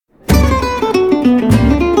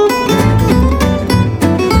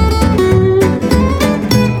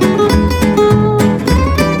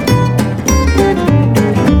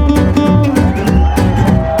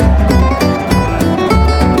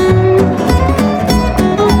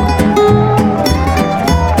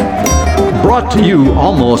brought to you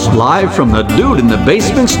almost live from the Dude in the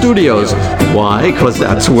Basement Studios. Why? Because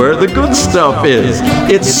that's where the good stuff is.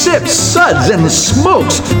 It's Sips, Suds, and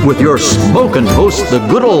Smokes with your smoking hosts, the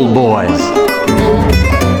good old boys.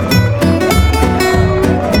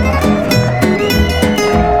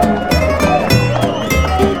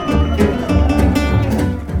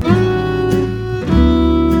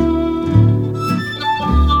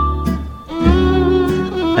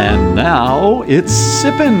 And now it's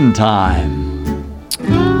sippin' time.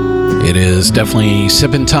 It is definitely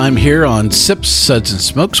sippin' time here on Sips, Suds, and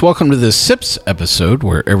Smokes. Welcome to this Sips episode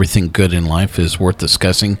where everything good in life is worth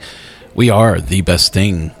discussing. We are the best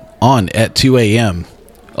thing on at 2 a.m.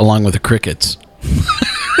 along with the crickets.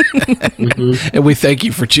 And we thank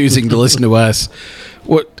you for choosing to listen to us.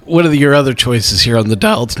 What are your other choices here on the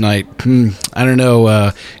dial tonight? I don't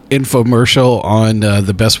know. Infomercial on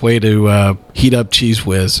the best way to heat up Cheese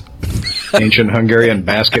Whiz. Ancient Hungarian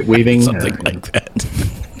basket weaving. Something like that.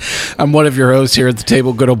 I'm one of your hosts here at the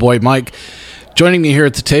table, good old boy Mike. Joining me here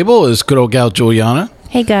at the table is good old gal Juliana.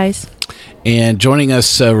 Hey, guys. And joining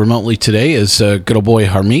us remotely today is good old boy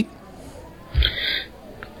Harmeet.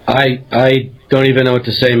 I don't even know what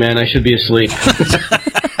to say, man. I should be asleep.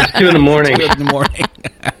 It's 2 in the morning. 2 in the morning.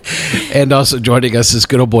 And also joining us is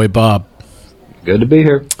good old boy Bob. Good to be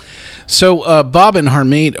here. So Bob and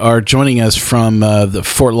Harmeet are joining us from the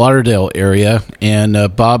Fort Lauderdale area,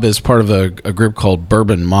 and Bob is part of a group called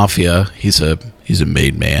Bourbon Mafia. He's a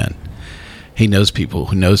made man. He knows people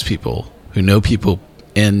who knows people who know people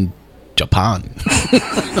in Japan.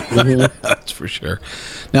 That's for sure.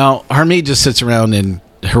 Now, Harmeet just sits around and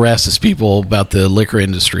harasses people about the liquor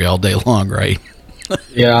industry all day long, right?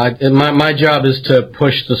 Yeah, my job is to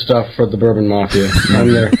push the stuff for the Bourbon Mafia.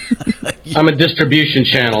 I'm a distribution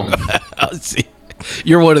channel. See,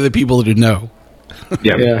 you're one of the people who know.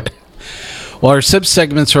 Yeah. Well, our sip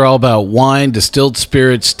segments are all about wine, distilled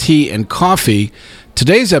spirits, tea, and coffee.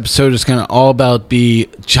 Today's episode is going to all about the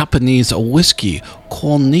Japanese whiskey.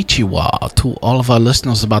 Konnichiwa to all of our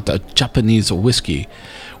listeners about the Japanese whiskey.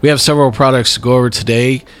 We have several products to go over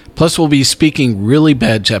today. Plus, we'll be speaking really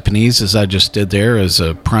bad Japanese, as I just did there, as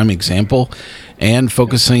a prime example, and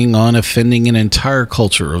focusing on offending an entire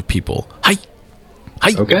culture of people. Hi.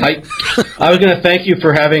 Okay. I was going to thank you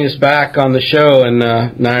for having us back on the show, and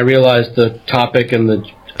now I realize the topic and the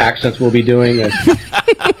accents we'll be doing.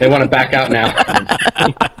 They want to back out now.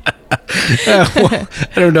 Well,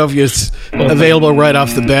 I don't know if it's available right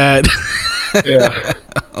off the bat. Yeah.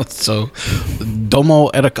 So, domo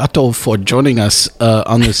arigato for joining us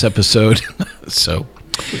on this episode. So,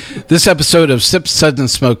 this episode of Sips, Suds, and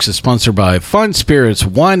Smokes is sponsored by Fine Spirits,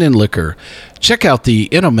 Wine, and Liquor. Check out the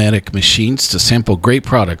Enomatic machines to sample great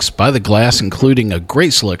products by the glass, including a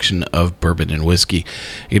great selection of bourbon and whiskey.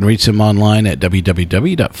 You can reach them online at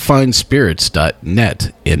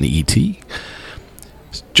www.finespirits.net, N-E-T.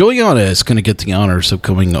 Juliana is going to get the honors of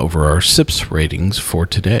going over our Sips ratings for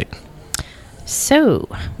today. So,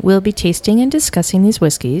 we'll be tasting and discussing these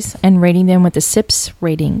whiskeys and rating them with the Sips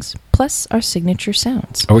ratings, plus our signature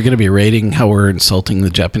sounds. Are we going to be rating how we're insulting the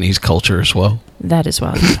Japanese culture as well? That as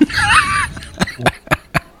well.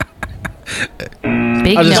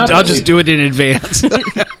 I'll just do it in advance.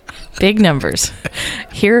 Big numbers.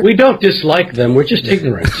 Here, we don't dislike them. We're just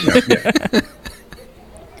ignorant.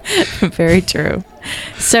 Very true.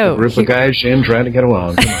 So, a group of guys in trying to get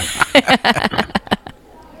along. Come on.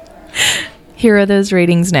 Here are those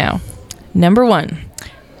ratings now. Number 1,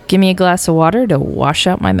 give me a glass of water to wash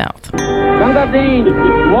out my mouth.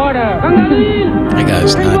 Gangazine, water. Gangazine. That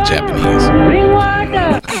guy's not Japanese. Bring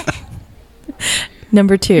water.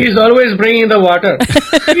 Number 2. He's always bringing the water.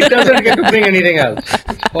 He doesn't get to bring anything else.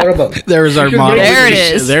 It's horrible. There is our model. There it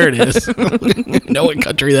is. There it is. Know what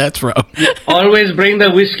country that's from. Always bring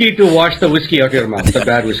the whiskey to wash the whiskey out your mouth. The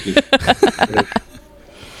bad whiskey.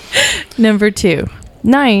 Number 2.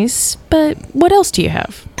 Nice, but what else do you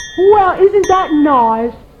have? Well, isn't that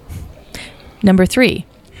nice? Number 3.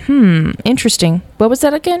 Interesting. What was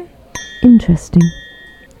that again? Interesting.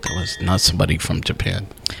 That was not somebody from Japan.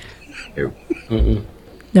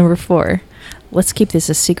 Number 4. Let's keep this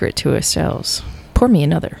a secret to ourselves. Pour me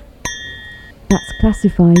another. That's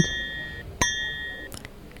classified.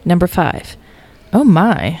 Number 5. Oh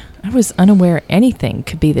my, I was unaware anything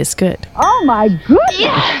could be this good. Oh my goodness!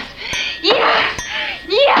 Yes! Yes!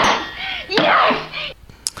 Yes! Yes!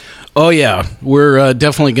 Oh yeah, we're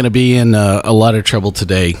definitely going to be in a lot of trouble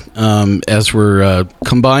today as we're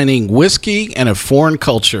combining whiskey and a foreign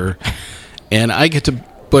culture, and I get to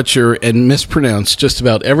butcher and mispronounce just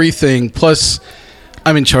about everything. Plus,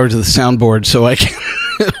 I'm in charge of the soundboard, so I can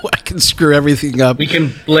I can screw everything up. We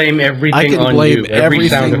can blame everything I can on blame you. Every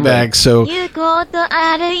sound everything effect. back. So 有効と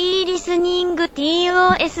RE リスニング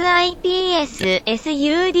TOSIPS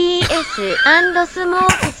SUDS and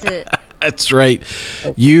Smokes that's right.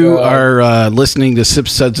 You are listening to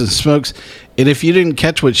Sips, Suds, and Smokes. And if you didn't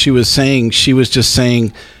catch what she was just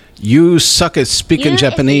saying, you suck at speaking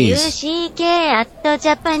Japanese. USUCK at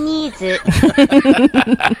Japanese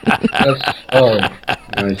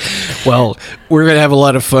Nice. Well, we're going to have a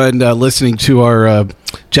lot of fun listening to our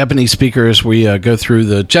Japanese speakers. We go through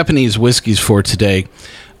the Japanese whiskeys for today.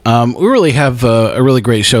 We really have a really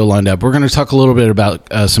great show lined up. We're going to talk a little bit about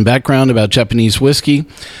some background about Japanese whiskey.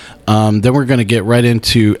 Then we're going to get right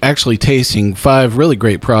into actually tasting 5 really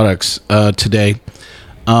great products today.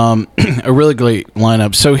 A really great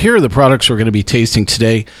lineup. So here are the products we're going to be tasting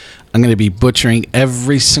today. I'm going to be butchering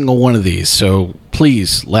every single one of these. So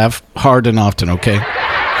please laugh hard and often, okay?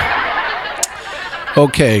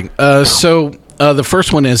 Okay. So the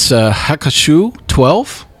first one is Hakashu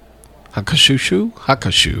 12. Hakashu.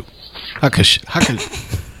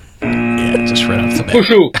 Yeah, just right off the bat.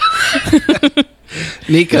 Wushu.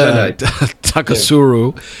 Nika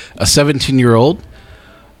Takasuru, a 17-year-old.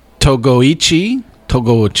 Togochi,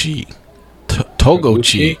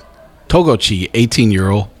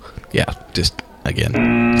 18-year-old. Yeah, just again.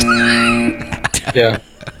 Yeah.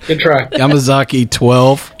 Good try. Yamazaki,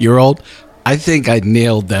 12-year-old. I think I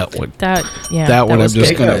nailed that one. That one. was I'm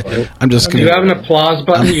just good. gonna. Do you have an applause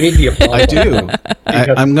button? You need the applause I do.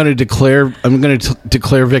 button. I'm going to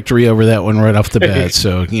declare victory over that one right off the bat.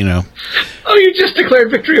 So Oh, you just declared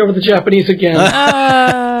victory over the Japanese again.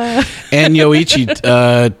 And Yoichi,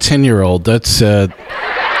 10-year-old. That's I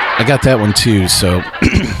got that one too. So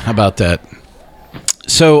how about that?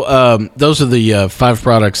 So those are the 5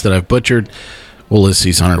 products that I've butchered. We'll list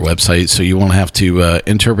these on our website, so you won't have to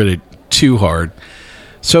interpret it too hard.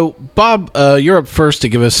 So, Bob, you're up first to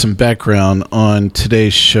give us some background on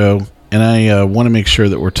today's show, and I want to make sure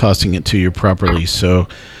that we're tossing it to you properly. So,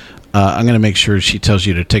 I'm going to make sure she tells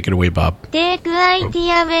you to take it away, Bob. Take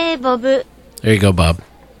idea away, Bob. There you go, Bob.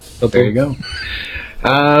 There you go.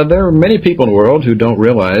 There are many people in the world who don't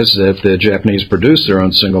realize that the Japanese produce their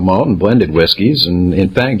own single malt and blended whiskeys, and in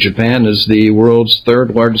fact, Japan is the world's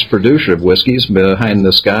 3rd largest producer of whiskeys behind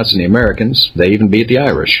the Scots and the Americans. They even beat the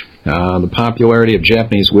Irish. The popularity of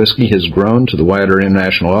Japanese whiskey has grown to the wider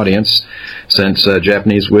international audience since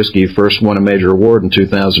Japanese whiskey first won a major award in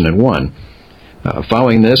 2001.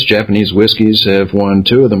 Following this, Japanese whiskeys have won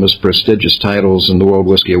 2 of the most prestigious titles in the World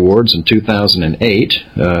Whiskey Awards. In 2008,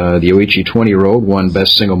 the Yoichi 20-year-old won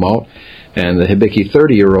Best Single Malt, and the Hibiki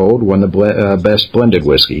 30-year-old won the Best Blended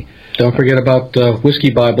Whiskey. Don't forget about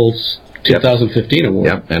Whiskey Bible's 2015 award.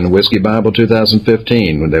 Yep, and Whiskey Bible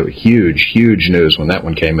 2015. That was huge news when that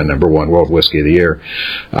one came in #1 World Whiskey of the Year.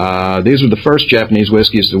 These were the first Japanese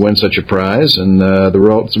whiskeys to win such a prize, and the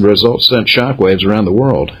results sent shockwaves around the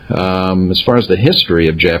world. As far as the history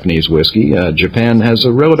of Japanese whiskey, Japan has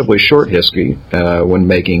a relatively short history when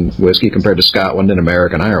making whiskey compared to Scotland and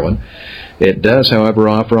America and Ireland. It does, however,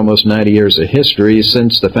 offer almost 90 years of history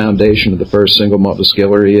since the foundation of the first single malt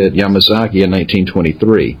distillery at Yamazaki in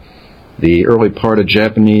 1923. The early part of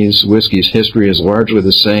Japanese whiskey's history is largely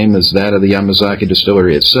the same as that of the Yamazaki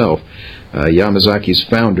distillery itself. Yamazaki's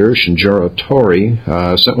founder, Shinjiro Tori,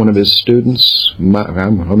 sent one of his students,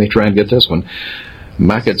 let me try and get this one,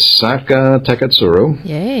 Makitsaka Takatsuru,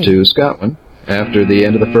 to Scotland after the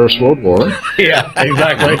end of the First World War. Yeah,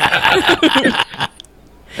 exactly.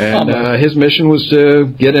 And his mission was to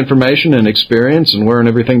get information and experience and learn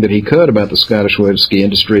everything that he could about the Scottish whiskey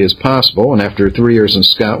industry as possible. And after 3 years in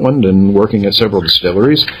Scotland and working at several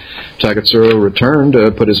distilleries, Takatsuru returned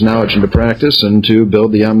to put his knowledge into practice and to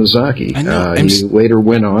build the Yamazaki. He later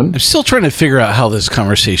went on. I'm still trying to figure out how this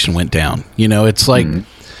conversation went down. It's like,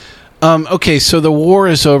 okay, so the war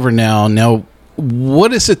is over now. Now,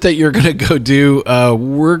 what is it that you're going to go do?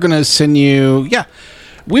 We're going to send you,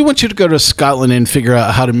 we want you to go to Scotland and figure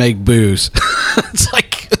out how to make booze. It's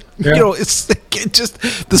like, it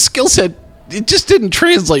just, the skill set, it just didn't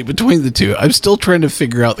translate between the two. I'm still trying to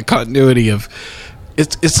figure out the continuity of,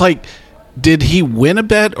 it's like, did he win a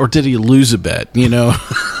bet or did he lose a bet?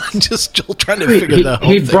 I'm just still trying to figure that out.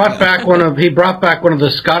 He brought back one of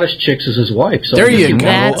the Scottish chicks as his wife. So there you go.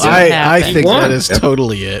 That's what I think won. that is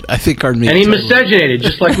totally it. I think our and he miscegenated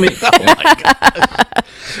just like me.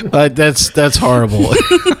 That's horrible.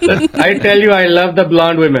 I tell you, I love the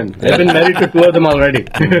blonde women. I've been married to 2 of them already.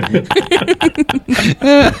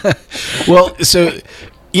 Well, so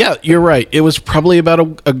yeah, you're right. It was probably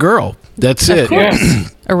about a girl. That's Of it.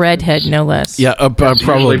 course. A redhead, no less. Yeah,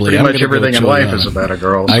 probably. Pretty I'm much gonna go everything in with life Juliana. is about a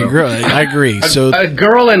girl. I so. agree. I agree. So A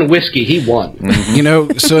girl and whiskey, he won. you know,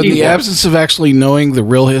 so in the He won. absence of actually knowing the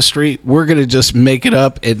real history, we're going to just make it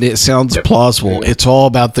up, and it sounds plausible. It's all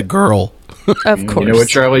about the girl. Of course. You know what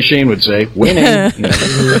Charlie Sheen would say? Winning.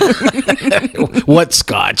 What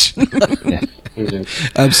scotch?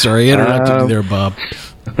 I'm sorry, I interrupted you there, Bob.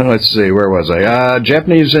 Let's see, where was I?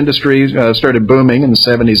 Japanese industry started booming in the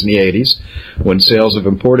 70s and the 80s when sales of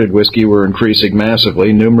imported whiskey were increasing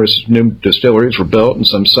massively. Numerous new distilleries were built, and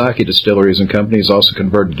some sake distilleries and companies also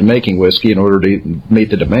converted to making whiskey in order to meet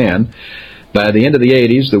the demand. By the end of the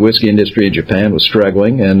 80s, the whiskey industry in Japan was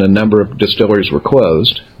struggling, and a number of distilleries were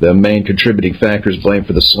closed. The main contributing factors blamed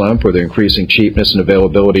for the slump were the increasing cheapness and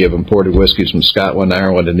availability of imported whiskeys from Scotland,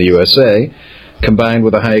 Ireland, and the USA, combined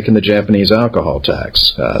with a hike in the Japanese alcohol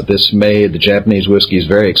tax. This made the Japanese whiskeys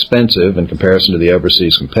very expensive in comparison to the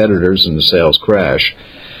overseas competitors, and the sales crash.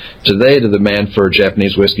 Today, the demand for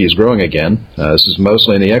Japanese whiskey is growing again. This is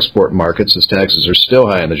mostly in the export markets, as taxes are still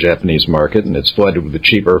high in the Japanese market, and it's flooded with the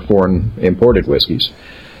cheaper foreign imported whiskeys.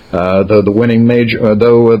 Though the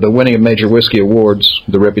winning of major whiskey awards,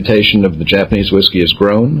 the reputation of the Japanese whiskey has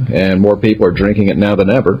grown, and more people are drinking it now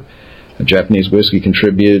than ever. Japanese whiskey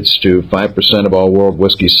contributes to 5% of all world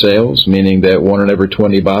whiskey sales, meaning that 1 in every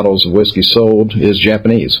 20 bottles of whiskey sold is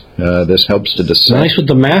Japanese. This helps to Nice with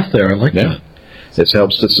the math there. I like that. This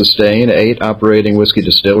helps to sustain 8 operating whiskey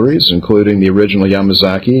distilleries, including the original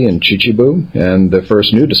Yamazaki and Chichibu, and the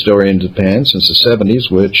first new distillery in Japan since the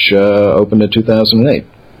 70s, which opened in 2008.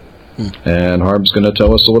 And Harb's going to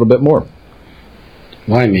tell us a little bit more.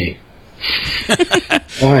 Why me?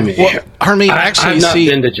 Why me? Well, Harmy, actually, I've not see,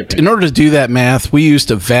 been to Japan. in order to do that math, we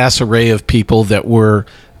used a vast array of people that were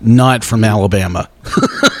not from Alabama.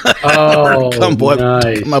 Oh, Come up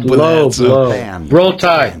nice. with Low that, so- blow. Roll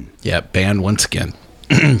Tide. Yeah, banned once again.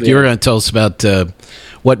 You were going to tell us about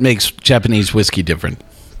what makes Japanese whiskey different.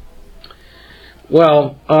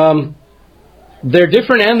 Well, they're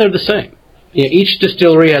different and they're the same. You know, each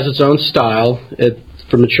distillery has its own style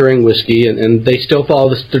for maturing whiskey, and they still follow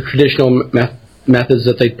the traditional methods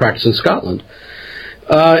that they practice in Scotland.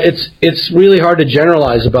 It's really hard to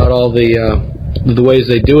generalize about all the ways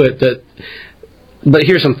they do it. But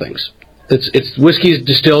here's some things. It's whiskey is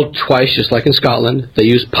distilled twice, just like in Scotland. They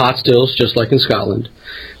use pot stills, just like in Scotland.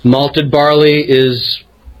 Malted barley is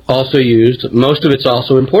also used. Most of it's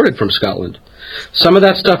also imported from Scotland. Some of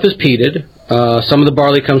that stuff is peated. Some of the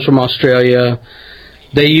barley comes from Australia.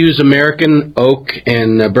 They use American oak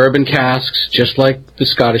and bourbon casks, just like the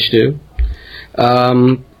Scottish do.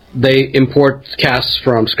 They import casks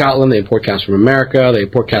from Scotland. They import casks from America. They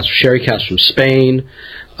import sherry casks from Spain.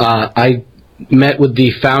 I met with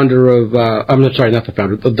the founder of, not the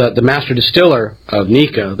founder, the master distiller of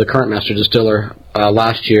Nika, the current master distiller,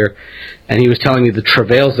 last year, and he was telling me the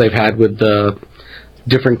travails they've had with the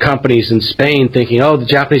different companies in Spain, thinking, the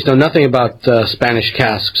Japanese know nothing about Spanish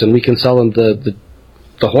casks, and we can sell them the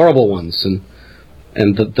horrible ones,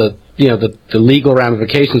 and the legal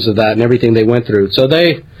ramifications of that and everything they went through. So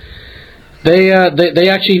they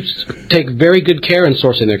actually take very good care in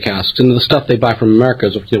sourcing their casks, and the stuff they buy from America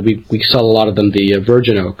is, we sell a lot of them the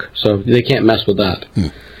virgin oak, so they can't mess with that.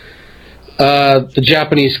 The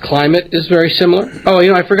Japanese climate is very similar.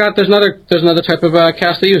 I forgot. There's another type of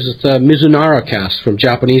cask they use. It's the Mizunara cask from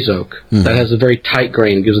Japanese oak that has a very tight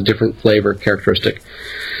grain, and gives a different flavor characteristic.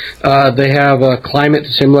 They have a climate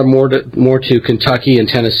similar more to Kentucky and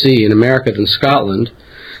Tennessee in America than Scotland.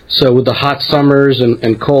 So with the hot summers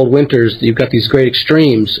and cold winters, you've got these great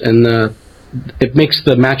extremes, and it makes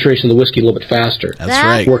the maturation of the whiskey a little bit faster. That's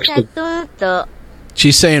right. Works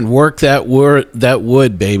She's saying, work that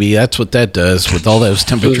wood, baby. That's what that does with all those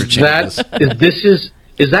temperature changes.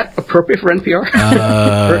 Is that appropriate for NPR?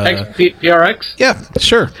 For PRX? Yeah,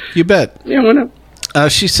 sure. You bet. Yeah, why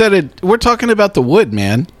not? She said it. We're talking about the wood,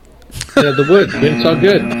 man. The wood. It's all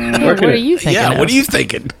good. What are you thinking? Yeah, of? what are you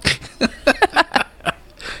thinking?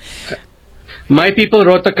 My people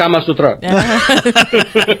wrote the Kama Sutra.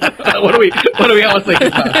 What do we all think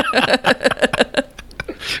about?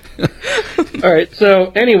 All right.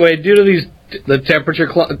 So anyway, due to the temperature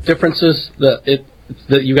differences, that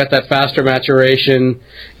you got that faster maturation,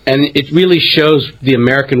 and it really shows the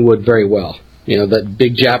American wood very well. That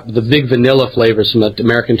the big vanilla flavors from the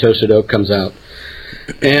American toasted oak comes out.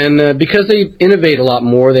 And because they innovate a lot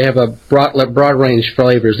more, they have a broad range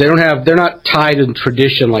flavors. They're not tied in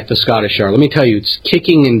tradition like the Scottish are. Let me tell you, it's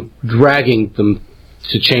kicking and dragging them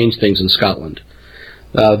to change things in Scotland.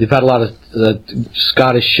 They've had a lot of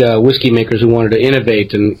Scottish whiskey makers who wanted to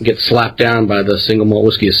innovate and get slapped down by the Single Malt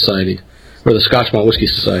Whiskey Society. or the Scotch Malt Whiskey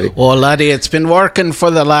Society. Well, laddie, it's been working for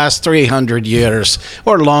the last 300 years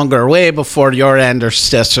or longer, way before your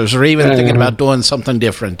ancestors were even thinking about doing something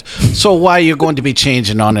different. So why are you going to be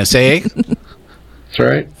changing on us, eh? That's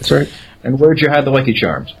right. That's right. And where'd you hide the Lucky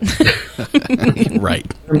Charms? Right.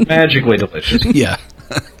 They're magically delicious. Yeah.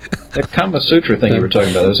 That Kama Sutra thing you were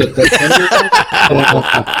talking about, is it that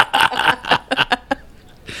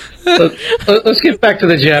tender? Let's get back to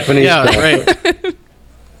the Japanese Yeah, stuff. right.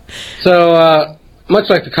 So, much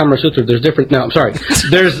like the Kama Sutra, there's different. No, I'm sorry.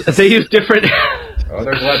 They use different. Oh,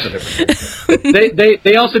 there's lots of different things.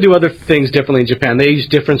 They also do other things differently in Japan. They use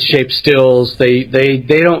different shaped stills.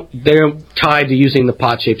 They're tied to using the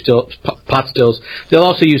pot stills. They'll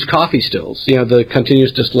also use coffee stills. The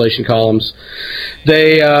continuous distillation columns.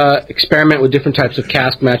 They experiment with different types of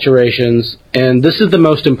cask maturations, and this is the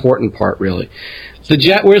most important part, really.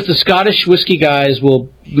 Whereas the Scottish whiskey guys will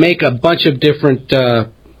make a bunch of different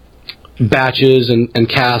batches and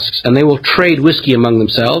casks, and they will trade whiskey among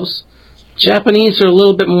themselves. Japanese are a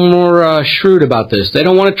little bit more shrewd about this. They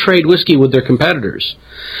don't want to trade whiskey with their competitors.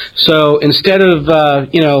 So instead of,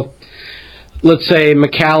 let's say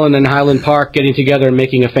Macallan and Highland Park getting together and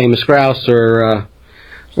making a famous grouse or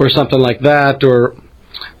something like that, or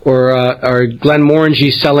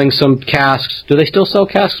Glenmorangie selling some casks. Do they still sell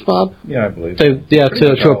casks, Bob? Yeah, I believe.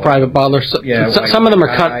 To a private bottler. Some of them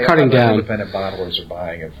are cutting down. Independent bottlers are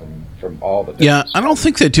buying it from all the. Yeah, I don't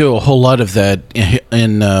think they do a whole lot of that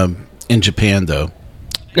in Japan, though.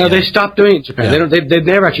 No, they stopped doing it in Japan. Yeah. They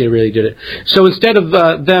never actually really did it. So instead of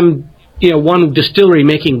them, one distillery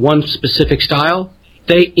making one specific style,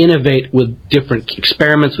 they innovate with different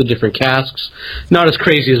experiments with different casks. Not as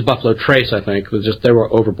crazy as Buffalo Trace, I think. It was just they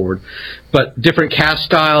were overboard, but different cask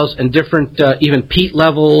styles and different even peat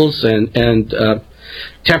levels and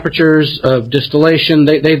temperatures of distillation.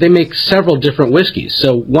 They make several different whiskeys.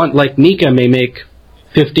 So one like Nika may make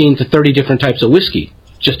 15 to 30 different types of whiskey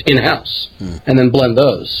just in-house, and then blend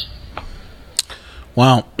those.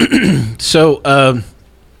 Wow. So,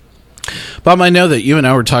 Bob, I know that you and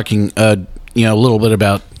I were talking, a little bit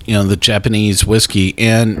about, the Japanese whiskey,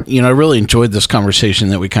 and, I really enjoyed this conversation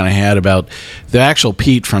that we kind of had about the actual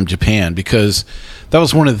peat from Japan, because that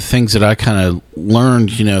was one of the things that I kind of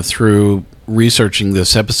learned, through researching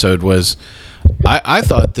this episode was I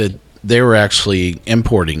thought that they were actually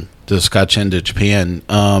importing the Scotch into Japan,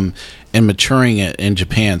 and maturing it in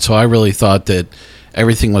Japan. So I really thought that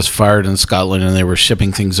everything was fired in Scotland and they were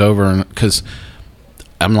shipping things over. Because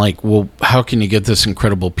I'm like, well, how can you get this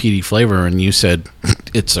incredible peaty flavor? And you said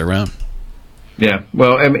it's their own. Yeah,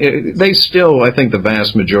 well, I mean, they still, I think the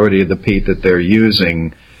vast majority of the peat that they're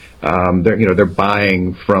using, they're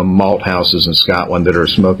buying from malt houses in Scotland that are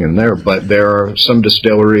smoking there, but there are some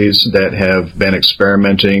distilleries that have been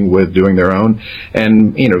experimenting with doing their own.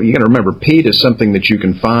 And, you got to remember, peat is something that you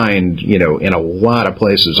can find, in a lot of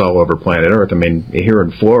places all over planet Earth. I mean, here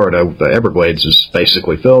in Florida, the Everglades is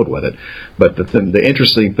basically filled with it. But the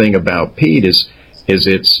interesting thing about peat is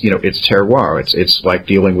it's terroir. It's like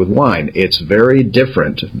dealing with wine. It's very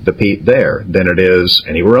different, the peat there, than it is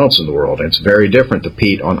anywhere else in the world. And it's very different, the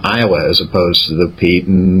peat on Islay as opposed to the peat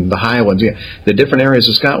in the Highlands. Yeah, the different areas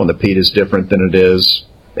of Scotland, the peat is different than it is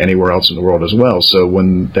anywhere else in the world as well. So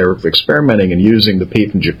when they're experimenting and using the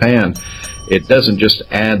peat in Japan, it doesn't just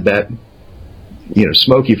add that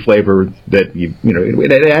smoky flavor that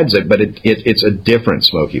it adds it, but it's a different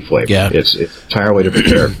smoky flavor. Yeah. It's entirely different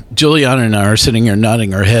there. Juliana and I are sitting here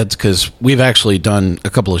nodding our heads because we've actually done a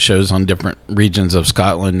couple of shows on different regions of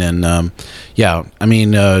Scotland, and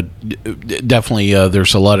definitely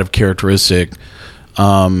there's a lot of characteristic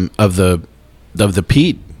of the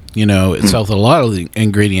peat itself. A lot of the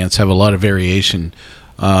ingredients have a lot of variation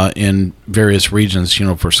in various regions,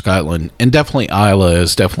 for Scotland, and definitely Islay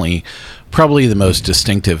is definitely probably the most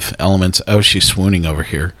distinctive elements. Oh, she's swooning over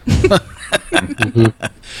here.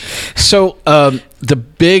 So the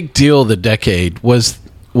big deal of the decade was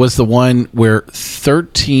the one where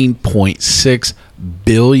 $13.6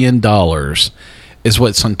 billion is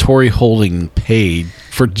what Suntory Holding paid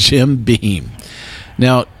for Jim Beam.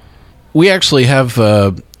 Now, we actually have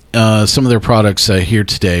some of their products here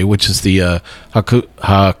today, which is the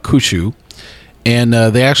Hakushu, and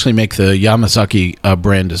they actually make the Yamazaki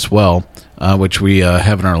brand as well, which we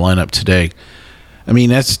have in our lineup today. I mean,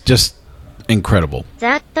 that's just incredible.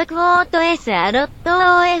 That quote is a lot of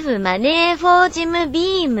money for Jim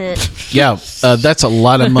Beam. Yeah, that's a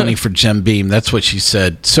lot of money for Jim Beam. That's what she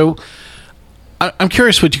said. So I'm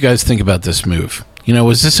curious what you guys think about this move.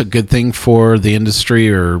 Was this a good thing for the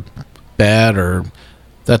industry or bad, or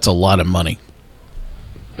that's a lot of money?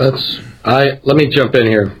 Let me jump in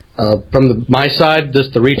here. From my side,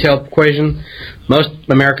 the retail equation, most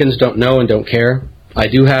Americans don't know and don't care. I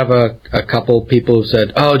do have a couple people who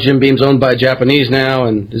said, "Oh, Jim Beam's owned by Japanese now,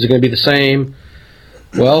 and is it going to be the same?"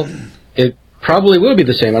 Well, it probably will be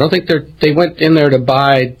the same. I don't think they went in there to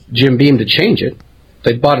buy Jim Beam to change it.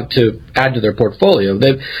 They bought it to add to their portfolio.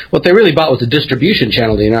 What they really bought was a distribution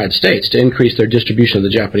channel in the United States to increase their distribution of the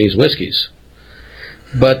Japanese whiskeys.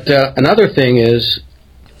 But another thing is,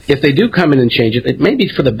 if they do come in and change it, it may be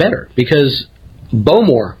for the better, because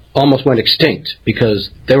Bowmore almost went extinct because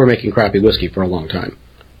they were making crappy whiskey for a long time.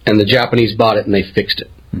 And the Japanese bought it and they fixed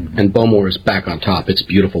it. Mm-hmm. And Bowmore is back on top. It's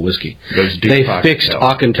beautiful whiskey. They fixed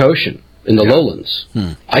Auchentoshan in the lowlands.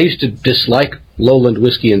 I used to dislike lowland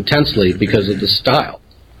whiskey intensely because of the style.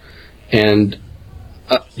 And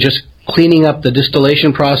just cleaning up the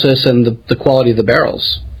distillation process and the quality of the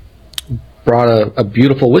barrels brought a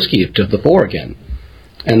beautiful whiskey to the fore again.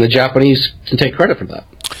 And the Japanese can take credit for that.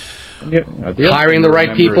 Hiring the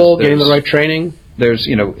right people, getting the right training. There's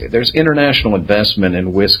international investment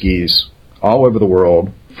in whiskeys all over the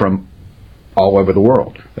world from all over the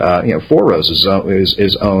world. Four Roses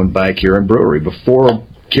is owned by Kirin Brewery. Before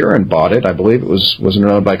Kirin bought it, I believe it wasn't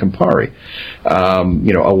owned by Campari. A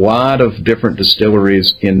lot of different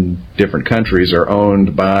distilleries in different countries are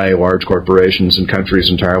owned by large corporations in countries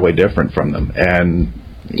entirely different from them. And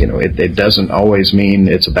it doesn't always mean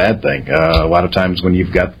it's a bad thing. A lot of times when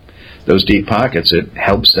you've got those deep pockets, it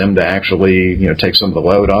helps them to actually, take some of the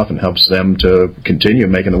load off and helps them to continue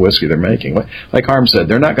making the whiskey they're making. Like Harm said,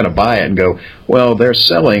 they're not going to buy it and go, well, they're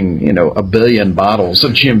selling, 1 billion bottles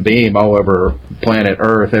of Jim Beam all over planet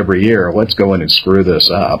Earth every year. Let's go in and screw this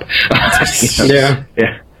up. Yeah.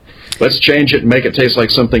 Let's change it and make it taste like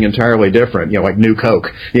something entirely different, like New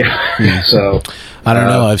Coke. Yeah. So I don't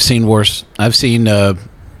know. I've seen worse. I've seen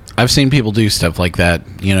people do stuff like that,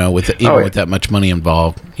 with with that much money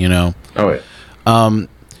involved, Oh, yeah.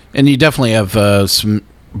 And you definitely have some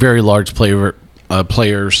very large players,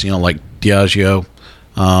 like Diageo,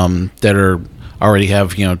 that already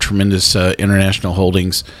have tremendous international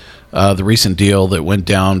holdings. The recent deal that went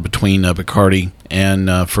down between Bacardi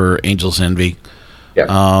and for Angel's Envy. Yeah.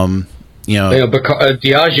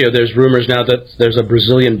 Diageo, there's rumors now that there's a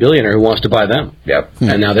Brazilian billionaire who wants to buy them. Yep.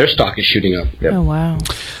 And now their stock is shooting up. Yep. Oh, wow.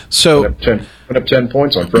 So went up 10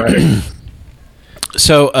 points on Friday.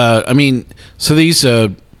 So these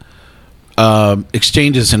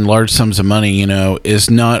exchanges in large sums of money, is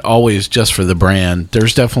not always just for the brand.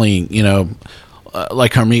 There's definitely,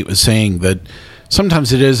 like Harmeet was saying, that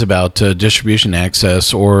sometimes it is about distribution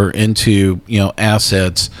access or into,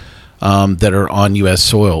 assets that are on U.S.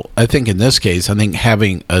 soil. I think in this case,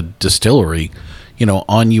 having a distillery,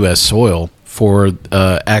 on U.S. soil for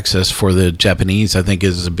access for the Japanese, I think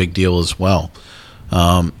is a big deal as well.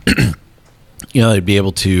 They'd be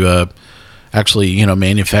able to actually,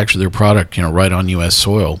 manufacture their product, right on U.S.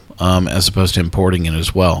 soil, as opposed to importing it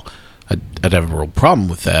as well. I'd have a real problem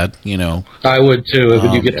with that, I would too.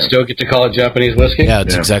 Would you still get to call it Japanese whiskey? Yeah,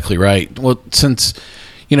 that's exactly right. Well, since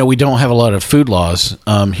we don't have a lot of food laws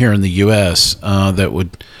here in the U.S. That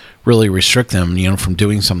would really restrict them, from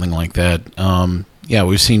doing something like that.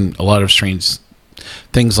 We've seen a lot of strange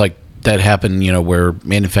things like that happen, where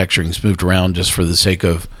manufacturing's moved around just for the sake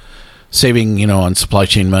of saving, on supply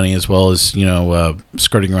chain money, as well as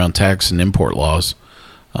skirting around tax and import laws.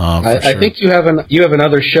 I think you have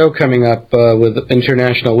another show coming up with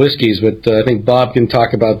international whiskeys, but I think Bob can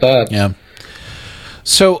talk about that. Yeah.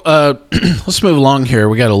 So let's move along here.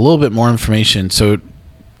 We got a little bit more information. So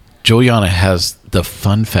Juliana has the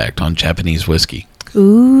fun fact on Japanese whiskey.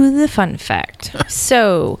 Ooh, the fun fact.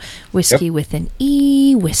 So, whiskey with an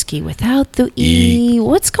E, whiskey without the E.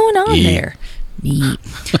 What's going on there? E.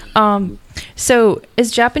 So, as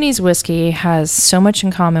Japanese whiskey has so much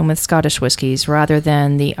in common with Scottish whiskeys rather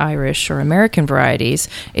than the Irish or American varieties,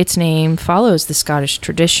 its name follows the Scottish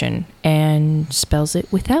tradition and spells it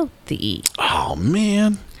without the E. Oh,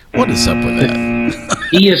 man. What is up with that?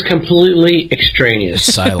 E is completely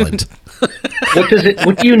extraneous. Silent.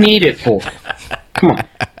 What do you need it for? Come on.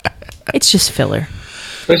 It's just filler.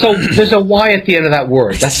 There's a Y at the end of that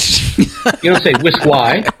word. That's you don't say whisk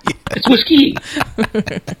Y. It's whiskey.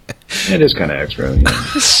 It is kind of extra.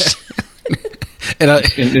 And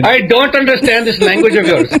I don't understand this language of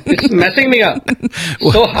yours. It's messing me up.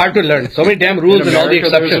 So hard to learn. So many damn rules and all the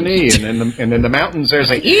exceptions. There's an E, and in the mountains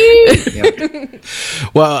there's an E.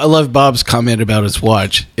 Well, I love Bob's comment about his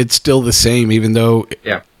watch. It's still the same, even though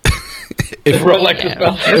if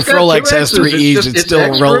Rolex has 3 E's, it's still a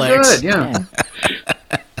Rolex. Good, yeah.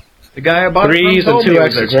 The guy I bought 3 E's and 2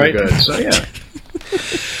 X's, right? Good, so yeah.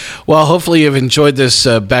 Well, hopefully you've enjoyed this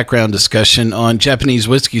background discussion on Japanese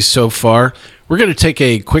whiskey so far. We're going to take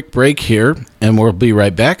a quick break here, and we'll be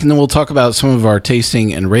right back, and then we'll talk about some of our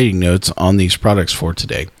tasting and rating notes on these products for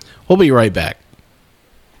today. We'll be right back.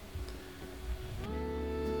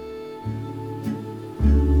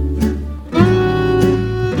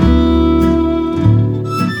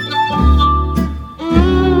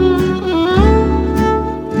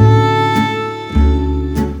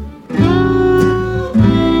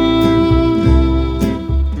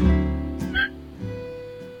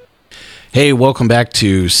 Hey, welcome back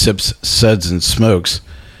to Sips, Suds, and Smokes.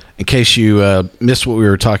 In case you missed what we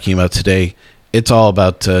were talking about today, it's all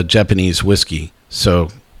about Japanese whiskey. So,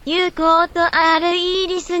 有効と RE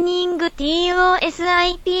リスニング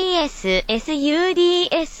TOSIPS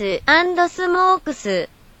SUDS and Smokes.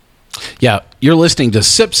 yeah, you're listening to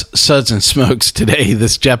Sips, Suds, and Smokes today,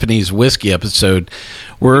 this Japanese whiskey episode.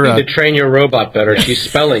 We're You need to train your robot better. She's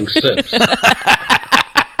spelling sips.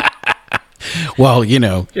 well, you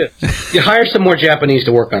know, You hire some more Japanese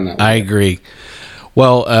to work on that one. I agree.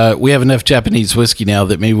 Well, we have enough Japanese whiskey now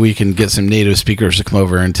that maybe we can get some native speakers to come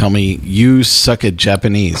over and tell me you suck at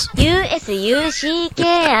Japanese. USUCK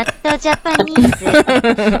at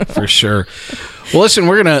Japanese. For sure. Well, listen,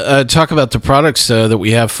 we're going to talk about the products that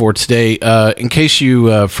we have for today. In case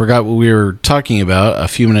you forgot what we were talking about a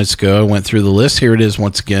few minutes ago, I went through the list. Here it is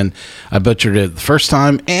once again. I butchered it the first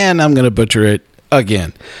time, and I'm going to butcher it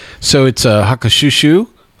again. So it's Hakushu,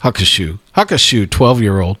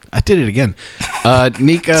 12-year-old. I did it again.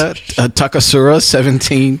 Nika Takasura,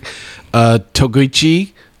 17.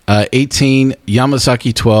 Toguchi, 18.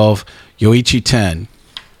 Yamazaki, 12. Yoichi, 10.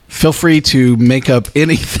 Feel free to make up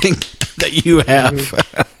anything that you have.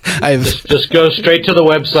 Just go straight to the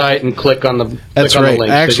website and click on the That's click on right. the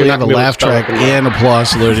link. I actually have a laugh track and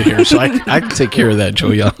applause loaded here, so I can take care of that,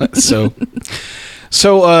 Juliana.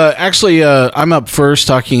 So actually, I'm up first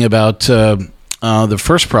talking about the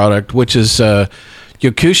first product, which is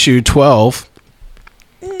Yokushu 12.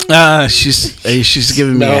 She's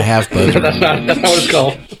giving me a half buzzer. That's not what it's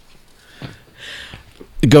called.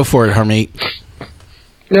 Go for it, Harmeet.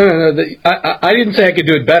 No. I didn't say I could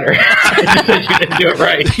do it better. I just said you didn't do it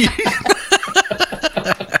right.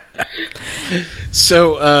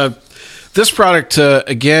 So this product,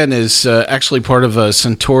 again, is actually part of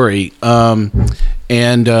Suntory.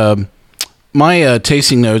 And my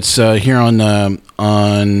tasting notes here on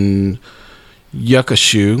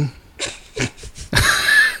Yokushu.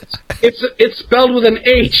 It's spelled with an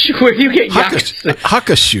H. Where do you get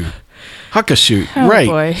Yakushu? Hakushu. Oh, right.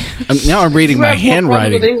 boy. Now I'm reading my You have more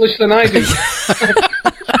handwriting. problems with English than I do.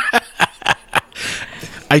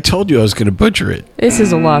 I told you I was going to butcher it. This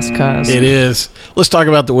is a lost cause. It is. Let's talk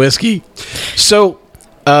about the whiskey. So,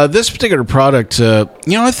 this particular product, I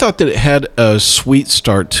thought that it had a sweet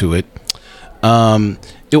start to it.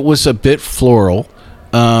 It was a bit floral.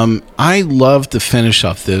 I loved the finish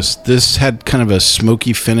off this. This had kind of a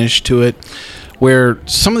smoky finish to it, where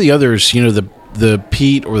some of the others, the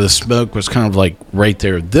peat or the smoke was kind of like right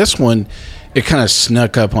there. This one, it kind of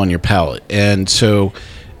snuck up on your palate, and so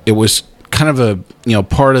it was kind of a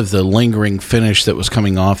part of the lingering finish that was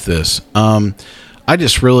coming off this. I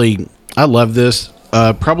love this.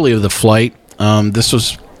 Probably of the flight, this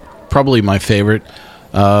was probably my favorite.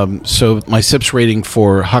 So my sips rating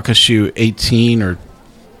for Hakushu 18 or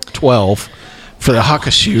 12 for the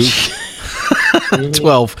Hakushu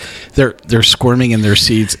 12. They're squirming in their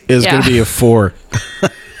seats is going to be a 4.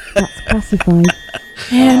 That's classified.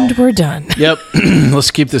 And we're done. Yep. Let's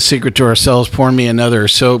keep the secret to ourselves. Pour me another.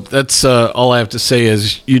 So that's all I have to say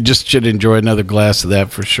is you just should enjoy another glass of that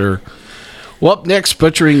for sure. Well, up next,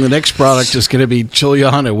 butchering the next product is going to be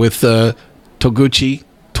Juliana with Toguchi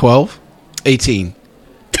 12, 18.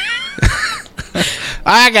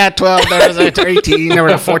 I got 12, there was a 13, there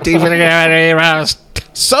was a 14.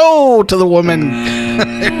 So to the woman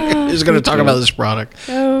who's going to talk about this product.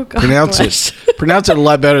 Oh, God. Pronounce it a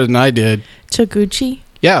lot better than I did. Taguchi.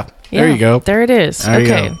 Yeah, there you go. There it is. There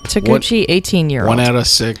you Okay. go. Taguchi, 18-year-old. 1 out of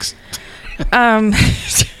 6. Yeah.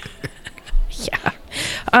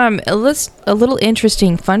 A little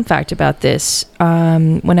interesting fun fact about this,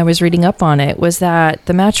 when I was reading up on it, was that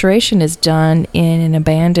the maturation is done in an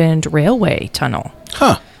abandoned railway tunnel.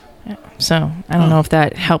 Huh. So I don't know if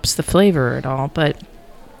that helps the flavor at all, but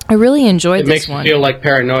I really enjoyed It this makes one. me feel like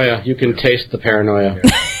paranoia. You can taste the paranoia.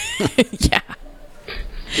 Yeah.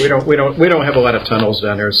 We don't have a lot of tunnels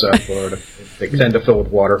down here in South Florida. They tend to fill with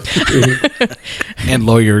water. And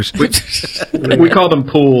lawyers. We call them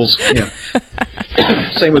pools. Yeah.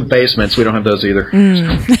 Same with basements. We don't have those either.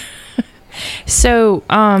 So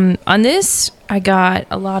on this, I got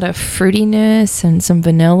a lot of fruitiness and some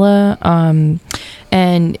vanilla,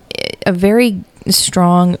 and a very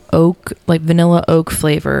strong oak, like vanilla oak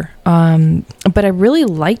flavor. But I really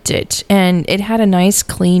liked it, and it had a nice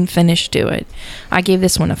clean finish to it. I gave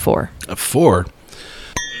this one a 4. A 4.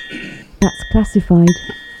 That's classified.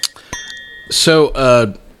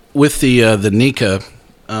 So with the Nika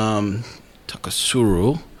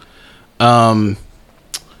Takasuru,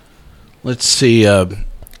 let's see.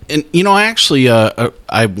 And I actually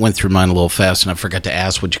I went through mine a little fast, and I forgot to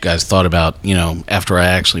ask what you guys thought about. After I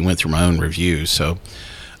actually went through my own review. So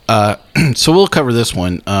so we'll cover this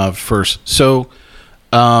one first. So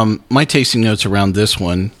my tasting notes around this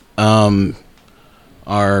one are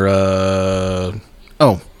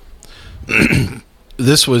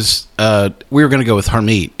this was we were going to go with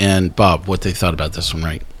Harmeet and Bob, what they thought about this one,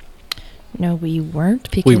 right? No, we weren't,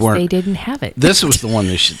 because they didn't have it. This was the one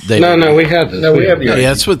they No, we had this. No, we have the yeah,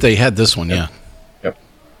 that's what they had. This one, yeah. Yep.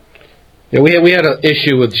 Yeah, we had an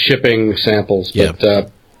issue with shipping samples, but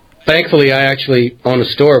thankfully I actually own a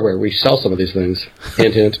store where we sell some of these things.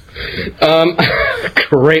 Hint, hint.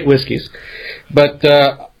 Great whiskeys. But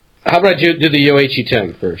how about I do the Yoichi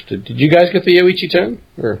 10 first? Did you guys get the Yoichi 10?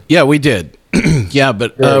 Or? Yeah, we did. Yeah,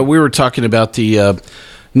 but we were talking about the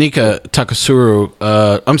Nika Takasuru.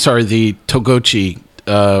 I'm sorry, the Toguchi.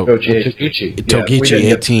 Toguchi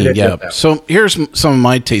 18. Yeah. So here's some of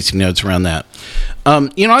my tasting notes around that.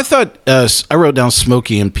 I thought I wrote down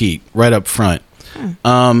smoky and peat right up front.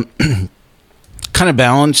 Kind of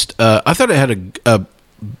balanced. I thought it had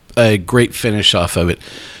a great finish off of it.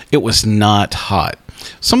 It was not hot.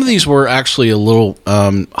 Some of these were actually a little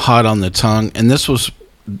hot on the tongue, and this was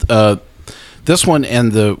this one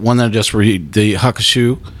and the one that I just read, the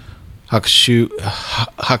Hakashushu. That's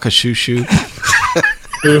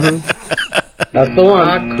the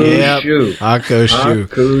one.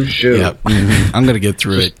 Hakushu. Yep. I'm going to get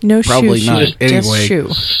through it. No Probably shoe, not. just Anyway,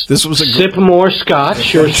 shoe. this was a Sip more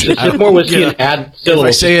scotch or sip more whiskey and add syllables. If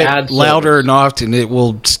I say add it louder and often,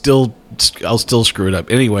 I'll still screw it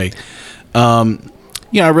up. Anyway, I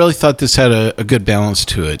really thought this had a good balance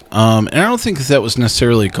to it. And I don't think that was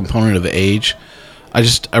necessarily a component of age. I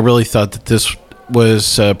really thought that this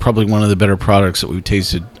was probably one of the better products that we've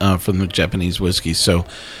tasted from the Japanese whiskey. So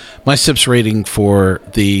my sips rating for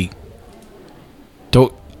the...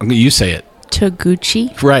 you say it.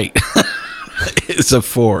 Toguchi. Right. It's a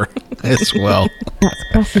 4 as well. That's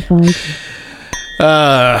classified.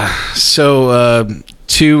 So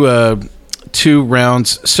two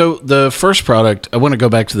rounds. So the first product, I want to go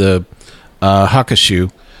back to the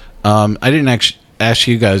Hakushu. I didn't actually ask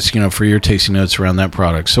you guys, for your tasting notes around that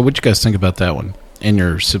product. So what you guys think about that one and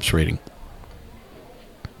your sips rating?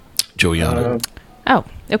 Juliana. Oh,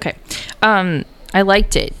 okay. I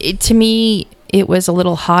liked it. To me, it was a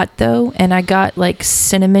little hot, though, and I got, like,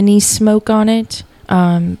 cinnamony smoke on it.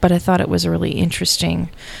 But I thought it was a really interesting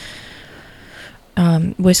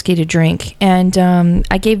whiskey to drink. And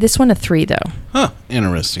I gave this one a 3, though. Huh,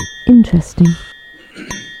 interesting. Interesting.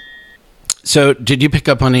 So did you pick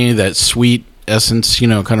up on any of that sweet essence,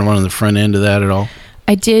 kind of on the front end of that at all?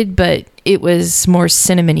 I did, but it was more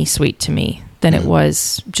cinnamony sweet to me than it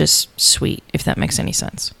was just sweet, if that makes any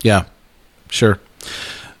sense. Yeah, sure.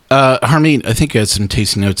 Harmeet, I think you had some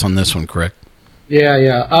tasting notes on this one, correct?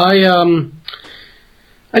 Yeah.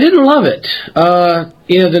 I didn't love it.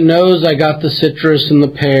 The nose, I got the citrus and the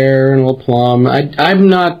pear and a little plum.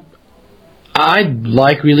 I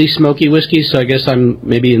like really smoky whiskey, so I guess I'm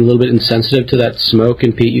maybe a little bit insensitive to that smoke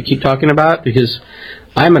and peat you keep talking about, because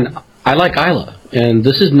I like Islay, and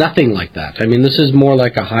this is nothing like that. I mean, this is more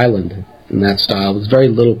like a Highland in that style. There's very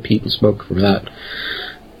little peat and smoke for that,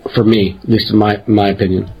 for me, at least in my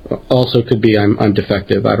opinion. Also, could be I'm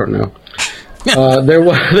defective. I don't know. There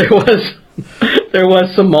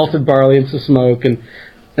was some malted barley and some smoke, and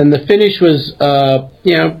the finish was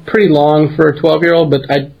pretty long for a 12-year-old, but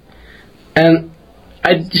I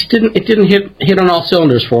just didn't hit on all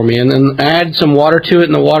cylinders for me, and then I added some water to it,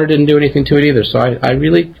 and the water didn't do anything to it either. So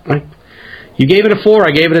you gave it a 4,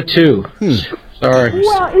 I gave it a 2. Sorry.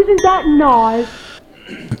 Well, isn't that nice?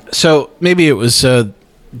 So maybe it was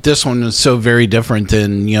this one was so very different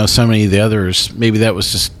than so many of the others. Maybe that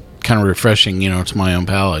was just kind of refreshing, to my own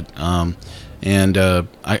palate. And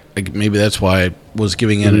I maybe that's why I was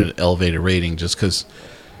giving it an elevated rating, just because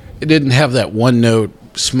it didn't have that one note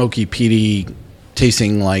smoky, peaty,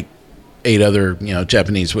 tasting like 8 other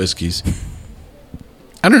Japanese whiskeys.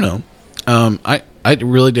 I don't know. I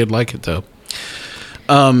really did like it though.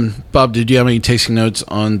 Bob, did you have any tasting notes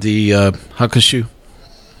on the Hakushu?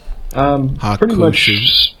 Pretty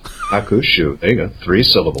much Hakushu. There you go. 3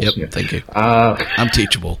 syllables. Yep, Yeah. thank you. I'm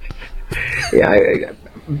teachable. Yeah,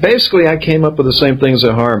 basically, I came up with the same things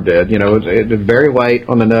that Harm did. You know, very light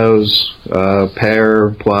on the nose, pear,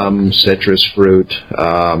 plum, citrus fruit,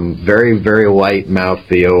 very, very light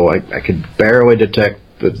mouthfeel. I could barely detect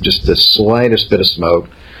just the slightest bit of smoke.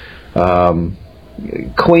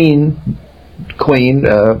 Clean,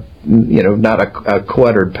 not a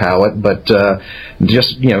cluttered palate, but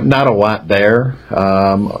just, not a lot there.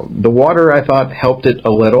 The water, I thought, helped it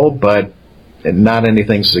a little, but not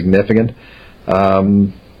anything significant.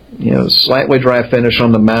 Slightly dry finish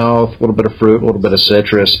on the mouth, a little bit of fruit, a little bit of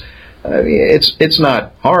citrus. It's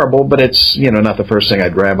not horrible, but it's not the first thing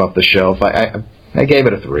I'd grab off the shelf. I gave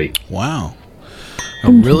it a 3. Wow.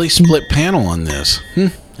 A really split panel on this.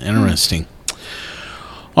 Interesting.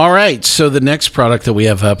 All right, so the next product that we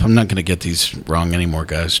have up, I'm not going to get these wrong anymore,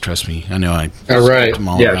 guys. Trust me. I know I all right. them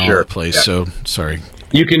all over the place, so sorry.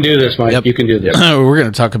 You can do this, Mike. Yep. You can do this. We're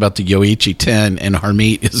going to talk about the Yoichi 10, and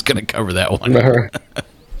Harmeet is going to cover that one.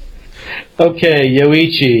 Okay,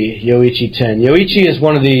 Yoichi 10. Yoichi is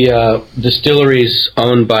one of the distilleries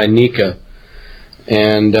owned by Nikka,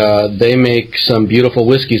 and they make some beautiful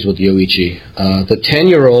whiskeys with Yoichi. The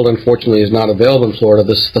 10-year-old, unfortunately, is not available in Florida.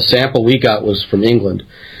 The sample we got was from England,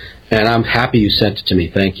 and I'm happy you sent it to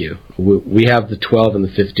me. Thank you. We have the 12 and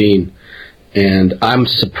the 15. And I'm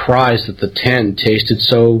surprised that the 10 tasted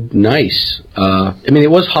so nice.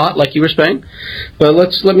 It was hot, like you were saying, but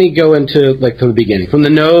let me go into from the beginning. From the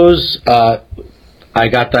nose, I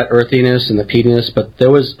got that earthiness and the peatiness, but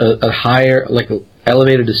there was a higher,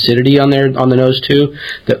 elevated acidity on the nose too,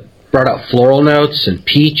 that brought out floral notes and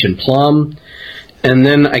peach and plum. And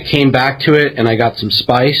then I came back to it and I got some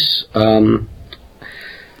spice. I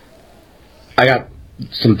got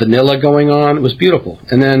some vanilla going on. It was beautiful.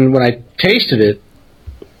 And then when I tasted it,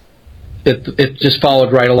 it just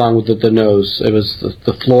followed right along with the nose. It was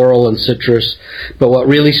the floral and citrus. But what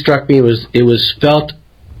really struck me was it felt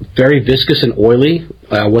very viscous and oily.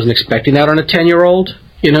 I wasn't expecting that on a 10-year-old.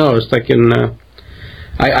 It's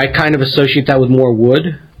I kind of associate that with more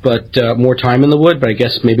wood, but more time in the wood. But I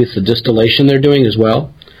guess maybe it's the distillation they're doing as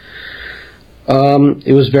well.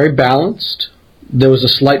 It was very balanced. There was a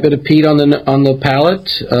slight bit of peat on the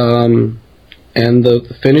palate, and the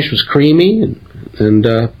finish was creamy and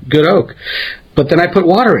good oak. But then I put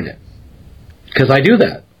water in it, because I do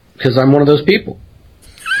that, because I'm one of those people.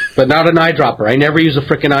 But not an eyedropper. I never use a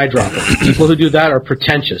frickin' eyedropper. People who do that are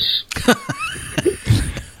pretentious.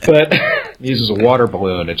 But he uses a water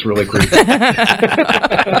balloon. It's really creepy.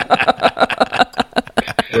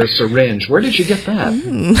 Or a syringe. Where did you get that?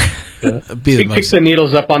 He picks the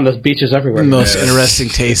needles up on the beaches everywhere. The most interesting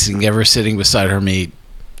tasting ever sitting beside her meat,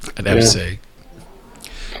 I'd have to say.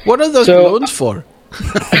 What are those balloons for?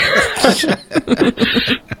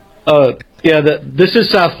 This is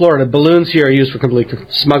South Florida. Balloons here are used for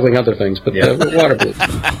smuggling other things, but water balloons.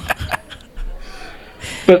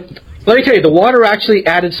 But let me tell you, the water actually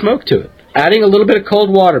added smoke to it. Adding a little bit of cold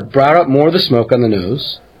water brought up more of the smoke on the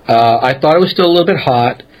nose. I thought it was still a little bit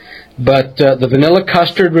hot, but the vanilla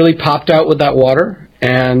custard really popped out with that water,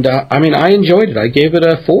 and I enjoyed it. I gave it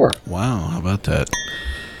a 4. Wow, how about that?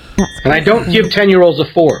 And I don't give 10-year-olds a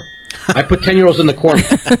 4. I put 10-year-olds in the corner.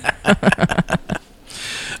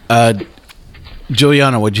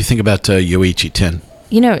 Juliana, what did you think about Yoichi 10?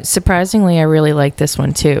 Surprisingly, I really like this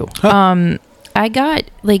one too. Huh. I got,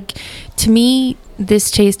 to me, this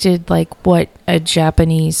tasted like what a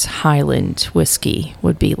Japanese Highland whiskey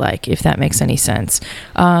would be like, if that makes any sense.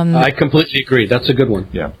 I completely agree. That's a good one.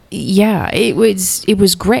 Yeah. Yeah, it was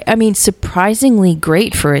great. Surprisingly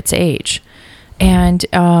great for its age. And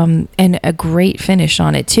a great finish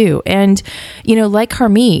on it too. And, like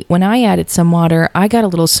Harmeet, when I added some water, I got a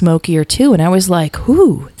little smokier too. And I was like,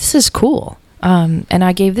 ooh, this is cool. And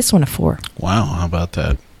I gave this one a 4. Wow, how about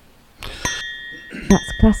that?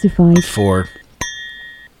 That's classified. 4.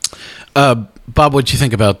 Bob, what'd you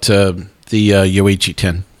think about the Yoichi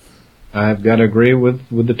 10? I've got to agree with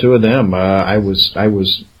the two of them. I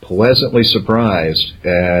was pleasantly surprised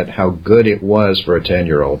at how good it was for a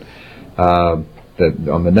 10-year-old. On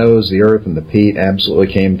the nose, the earth and the peat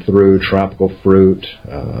absolutely came through. Tropical fruit,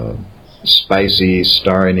 spicy,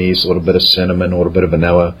 star anise, a little bit of cinnamon, a little bit of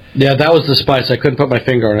vanilla. Yeah, that was the spice. I couldn't put my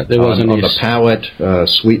finger on it. There wasn't on the palate,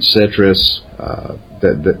 sweet citrus,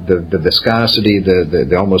 the viscosity,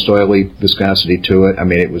 the almost oily viscosity to it.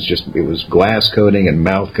 It was glass coating and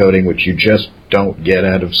mouth coating, which you just don't get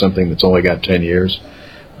out of something that's only got 10 years.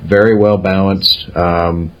 Very well balanced.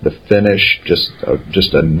 The finish,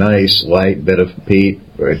 just a nice light bit of peat,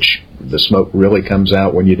 which the smoke really comes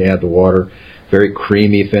out when you add the water. Very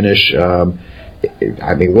creamy finish.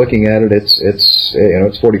 I mean, looking at it, it's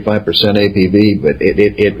 45% ABV, but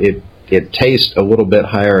it tastes a little bit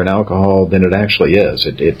higher in alcohol than it actually is.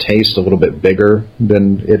 It tastes a little bit bigger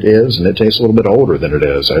than it is, and it tastes a little bit older than it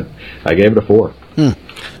is. I gave it a 4. How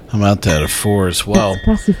about that? A 4 as well.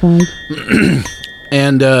 That's classified.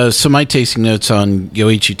 And so my tasting notes on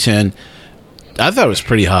Yoichi 10, I thought it was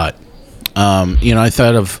pretty hot. I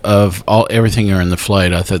thought of everything here in the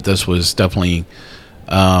flight. I thought this was definitely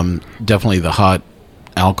the hot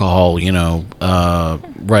alcohol,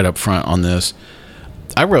 right up front on this.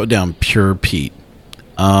 I wrote down pure peat.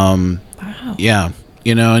 Wow. Yeah.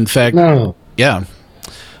 In fact, No. yeah.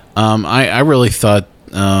 I really thought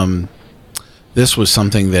this was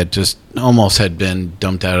something that just almost had been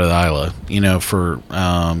dumped out of the Isla, for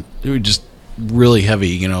they were just really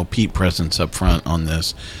heavy, peat presence up front on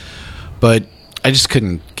this. But I just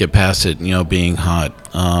couldn't get past it, being hot.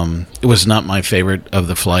 It was not my favorite of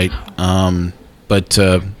the flight, but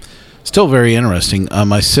still very interesting.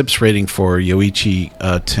 My SIPS rating for Yoichi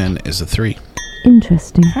 10 is a 3.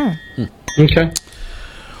 Interesting. Okay.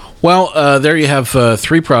 Well, there you have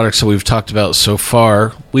 3 products that we've talked about so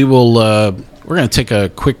far. We're going to take a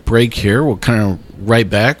quick break here. We'll kind of right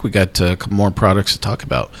back. We got a couple more products to talk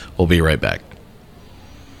about. We'll be right back.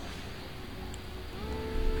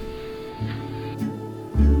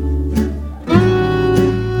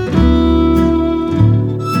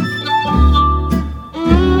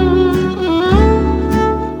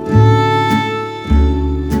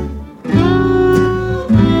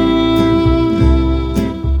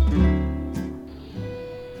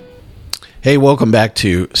 Hey, welcome back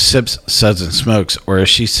to Sips, Suds, and Smokes, or as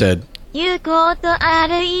she said, 有効と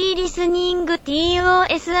RE リスニング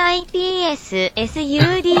TOSIPS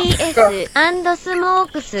SUDS and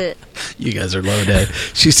smokes. You guys are loaded.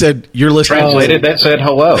 She said, you're listening. Translated, that said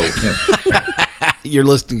hello. You're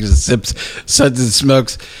listening to Sips, Suds, and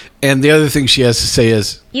Smokes. And the other thing she has to say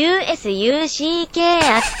is, USUCK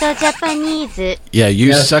at Japanese. yeah,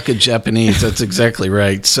 you suck at Japanese. That's exactly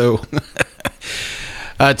right. So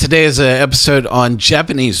today is an episode on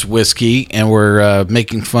Japanese whiskey, and we're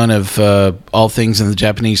making fun of all things in the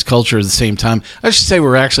Japanese culture at the same time. I should say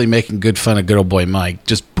we're actually making good fun of good old boy Mike,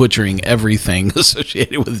 just butchering everything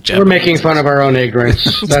associated with Japanese. We're making fun of our own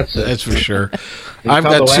ignorance. That's it. That's for sure. I've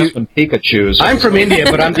got the last one Pikachu's. I'm from India,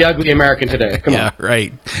 but I'm the ugly American today. Come Yeah, on.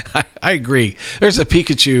 right. I agree. There's a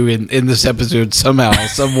Pikachu in this episode somehow,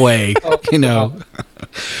 some way.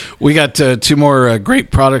 We got 2 more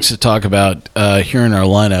great products to talk about here in our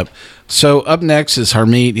lineup. So up next is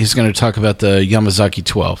Harmeet. He's going to talk about the Yamazaki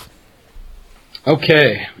 12.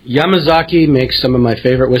 Okay. Yamazaki makes some of my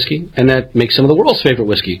favorite whiskey, and that makes some of the world's favorite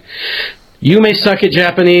whiskey. You may suck at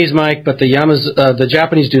Japanese, Mike, but the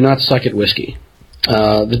Japanese do not suck at whiskey.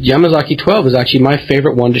 The Yamazaki 12 is actually my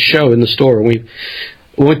favorite one to show in the store. When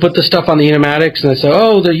we put the stuff on the Enomatics and they say,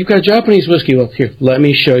 oh, you've got Japanese whiskey. Well, here, let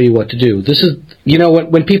me show you what to do. This is,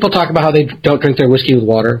 when people talk about how they don't drink their whiskey with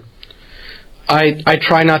water, I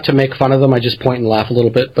try not to make fun of them. I just point and laugh a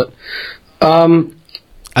little bit. But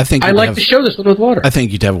I think I like to show this one with water. I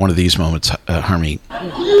think you'd have one of these moments, Harmeet.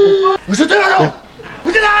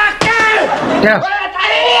 Yeah.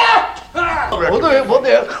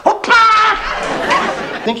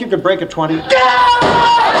 Think you can break a 20?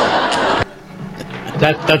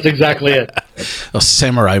 That's exactly it. A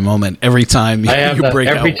samurai moment every time I have you that break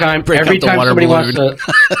every out, time. break Every out the time water somebody balloon.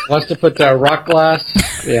 wants to put a rock glass.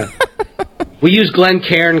 Yeah. We use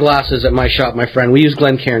Glencairn glasses at my shop, my friend. We use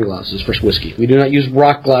Glencairn glasses for whiskey. We do not use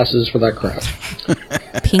rock glasses for that crap.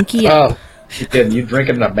 Pinky. Oh, You drink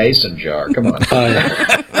it in a mason jar. Come on.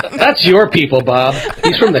 that's your people, Bob.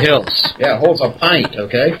 He's from the hills. Yeah, it holds a pint,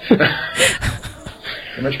 okay?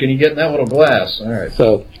 How much can you get in that little glass? All right.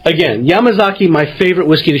 So, again, Yamazaki, my favorite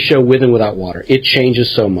whiskey to show with and without water. It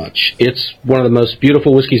changes so much. It's one of the most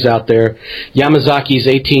beautiful whiskeys out there. Yamazaki's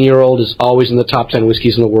 18-year-old is always in the top 10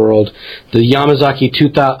 whiskeys in the world. The Yamazaki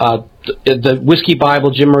the Whiskey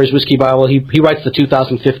Bible, Jim Murray's Whiskey Bible, he writes the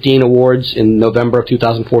 2015 awards in November of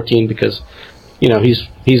 2014 because,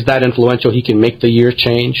 he's that influential. He can make the year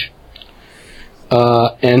change.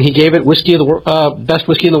 And he gave it best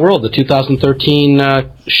whiskey in the world, the 2013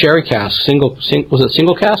 sherry cask. Was it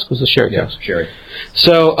single cask? Was it sherry cask? Sherry.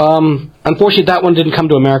 So, unfortunately, that one didn't come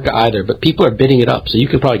to America either, but people are bidding it up, so you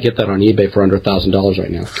can probably get that on eBay for under $1,000 right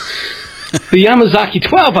now. The Yamazaki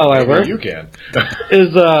 12, however, You can.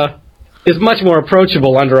 is much more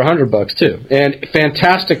approachable, under $100 too, and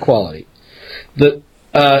fantastic quality.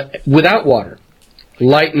 Without water.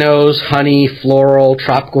 Light nose, honey, floral,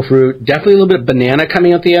 tropical fruit, definitely a little bit of banana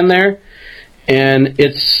coming at the end there. And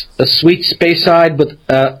it's a sweet Speyside with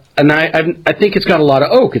and I think it's got a lot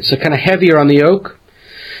of oak. It's kind of heavier on the oak.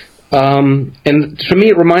 And to me,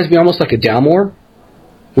 it reminds me almost like a Dalmore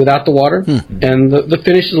without the water. And the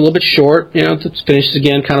finish is a little bit short. You know, the finish is,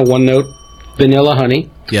 again, kind of one note, vanilla honey.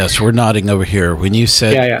 Yes, we're nodding over here. When you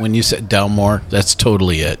said when you said Dalmore, that's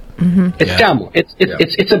totally it. It's Dalmore.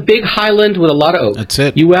 It's a big highland with a lot of oak. That's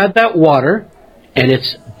it. You add that water, and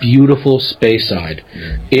it's beautiful Speyside.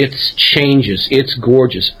 It changes. It's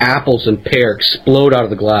gorgeous. Apples and pear explode out of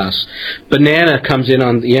the glass. Banana comes in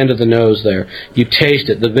on the end of the nose there. You taste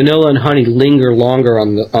it. The vanilla and honey linger longer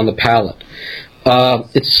on the palate.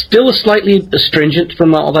 It's still a slightly astringent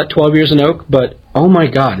from all that 12 years in oak, but oh my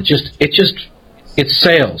God, it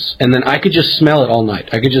sails. And then I could just smell it all night.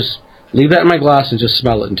 I could just leave that in my glass and just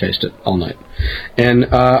smell it and taste it all night. And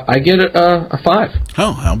I get it a 5.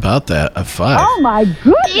 Oh, how about that? A 5. Oh my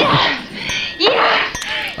goodness! Yeah!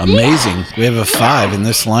 Amazing. We have a 5 in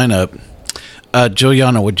this lineup.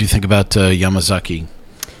 Juliana, what do you think about Yamazaki?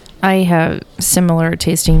 I have similar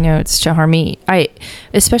tasting notes to Harmeet.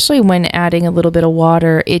 Especially when adding a little bit of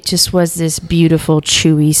water, it just was this beautiful,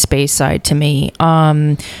 chewy Speyside to me.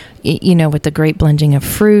 You know, with the great blending of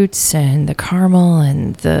fruits and the caramel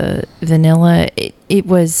and the vanilla, it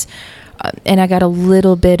was, and I got a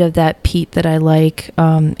little bit of that peat that I like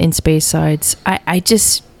in Speysides. I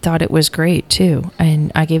just thought it was great too,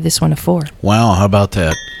 and I gave this one a 4. Wow, how about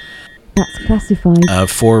that? That's classified.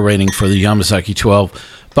 4 rating for the Yamazaki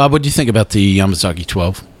 12. Bob, what do you think about the Yamazaki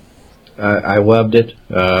 12? I loved it.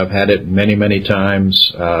 I've had it many, many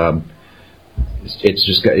times.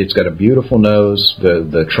 It's got a beautiful nose.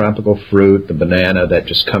 The tropical fruit, the banana that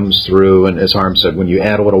just comes through, and as Harm said, when you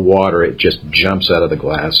add a little water, it just jumps out of the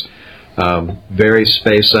glass. Very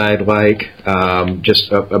Speyside-like.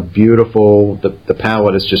 Just a beautiful. The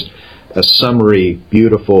palate is just a summery,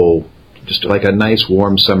 beautiful, just like a nice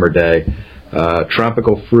warm summer day.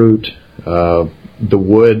 Tropical fruit. The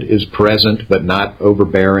wood is present, but not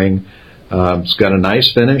overbearing. It's got a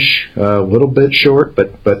nice finish, a little bit short,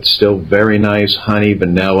 but still very nice. Honey,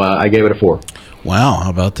 vanilla. I gave it a 4. Wow, how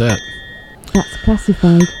about that? That's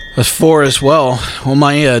classified. A 4 as well. Well,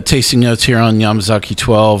 my tasting notes here on Yamazaki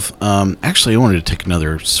 12. Actually, I wanted to take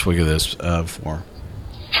another swig of this 4.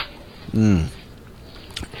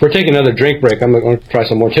 We're taking another drink break. I'm going to try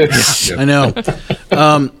some more too. I know.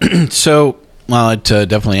 So, well, it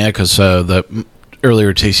definitely echoes the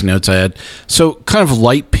earlier tasting notes I had. So, kind of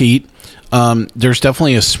light peat. There's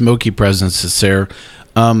definitely a smoky presence that's there.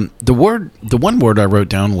 The one word I wrote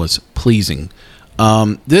down was pleasing.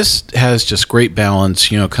 This has just great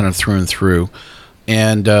balance, you know, kind of through and through.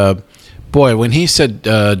 And boy, when he said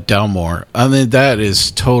Dalmore, I mean, that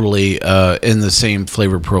is totally in the same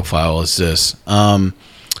flavor profile as this.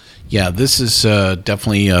 Yeah, this is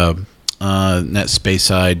definitely net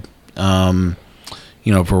Speyside,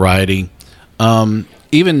 you know, variety.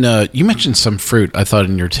 Even you mentioned some fruit, I thought,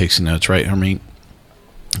 in your tasting notes, right, Hermine?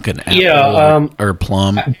 Like an apple or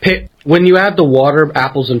plum. When you add the water,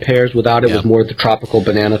 apples and pears, without it was more the tropical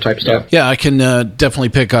banana type stuff. Yeah, I can definitely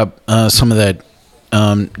pick up some of that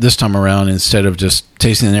this time around instead of just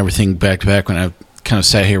tasting everything back to back. When I kind of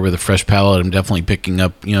sat here with a fresh palate, I'm definitely picking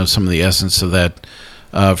up, you know, some of the essence of that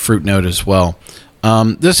fruit note as well.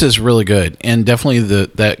 This is really good, and definitely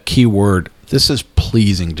that key word. This is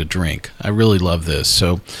pleasing to drink. I really love this.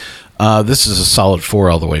 So this is a solid 4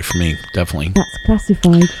 all the way for me, definitely. That's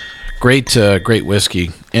classified. Great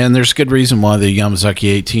whiskey. And there's a good reason why the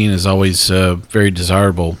Yamazaki 18 is always very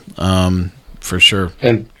desirable, for sure.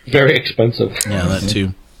 And very expensive. Yeah, that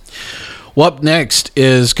too. Well, up next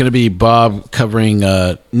is going to be Bob covering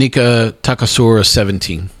Nikka Takasura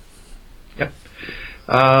 17. Yep.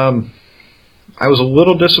 I was a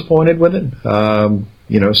little disappointed with it.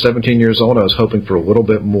 17 years old, I was hoping for a little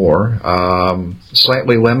bit more.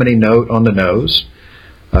 Slightly lemony note on the nose.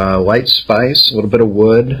 Light spice, a little bit of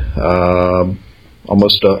wood.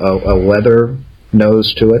 Almost a leather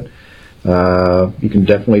nose to it. You can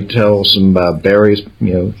definitely tell some berries,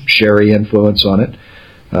 sherry influence on it.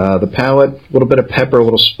 The palate, a little bit of pepper, a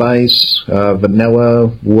little spice, vanilla,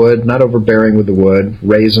 wood, not overbearing with the wood,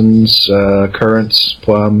 raisins, currants,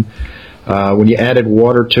 plum. When you added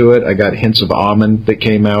water to it, I got hints of almond that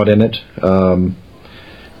came out in it.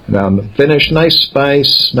 Now the finish, nice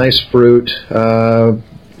spice, nice fruit.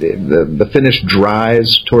 The finish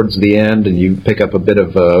dries towards the end, and you pick up a bit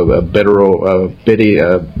of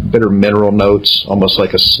bitter mineral notes, almost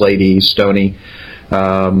like a slatey, stony.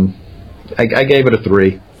 I gave it a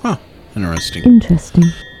 3. Huh. Interesting. Interesting.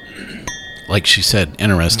 Like she said,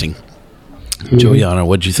 interesting. Juliana,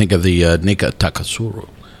 what did you think of the Nikka Takasura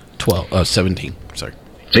 17? Sorry.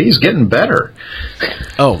 He's getting better.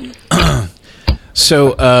 Oh,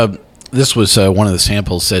 So this was one of the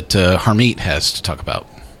samples that Harmeet has to talk about.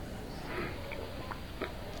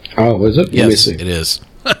 Oh, is it? Yes, Let me see. it is.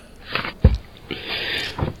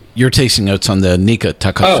 Your tasting notes on the Nika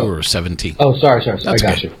Takasura 17. Oh, sorry. I got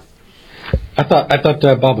okay. you. I thought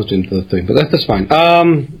Bob was doing the thing, but that's fine.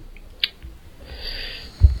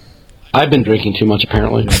 I've been drinking too much,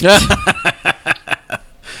 apparently.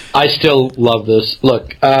 I still love this.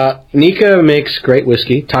 Look, Nika makes great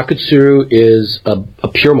whiskey. Takatsuru is a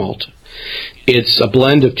pure malt. It's a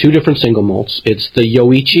blend of two different single malts. It's the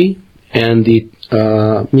Yoichi and the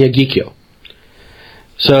Miyagikyo.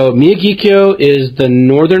 So Miyagikyo is the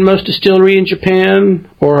northernmost distillery in Japan,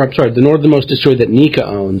 the northernmost distillery that Nika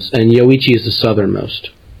owns, and Yoichi is the southernmost.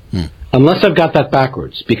 Unless I've got that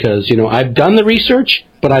backwards, because, I've done the research,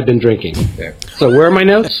 but I've been drinking. So where are my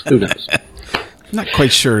notes? Who knows? I'm not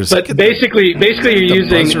quite sure. But basically you're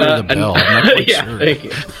using the bell. I'm not quite yeah, sure. thank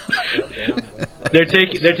you. They're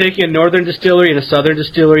taking a northern distillery and a southern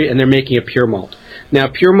distillery, and they're making a pure malt. Now,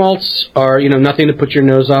 pure malts are, nothing to put your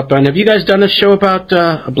nose up on. Have you guys done a show about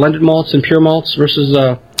blended malts and pure malts versus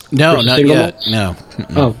no, versus not single yet. malts? No.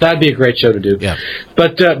 Oh, that'd be a great show to do. Yeah.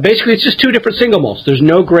 But basically, it's just two different single malts. There's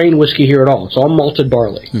no grain whiskey here at all. It's all malted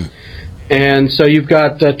barley. And so you've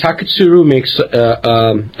got Takatsuru makes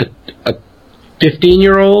a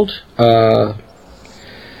 15-year-old, a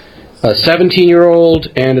 17-year-old,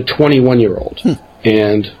 and a 21-year-old.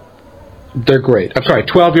 And they're great. I'm sorry,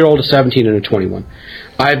 12-year-old, a 17, and a 21.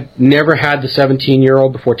 I've never had the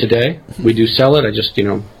 17-year-old before today. We do sell it. I just,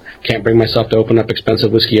 can't bring myself to open up expensive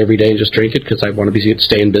whiskey every day and just drink it because I want to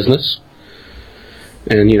stay in business.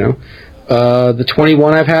 And, the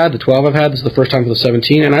 21 I've had, the 12 I've had, this is the first time for the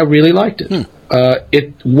 17, and I really liked it.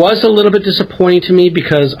 It was a little bit disappointing to me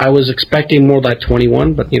because I was expecting more of that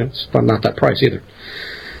 21, but, it's not that price either.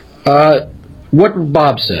 What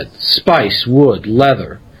Bob said, spice, wood,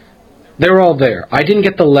 leather, they're all there. I didn't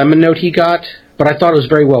get the lemon note he got, but I thought it was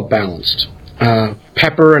very well balanced.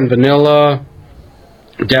 Pepper and vanilla,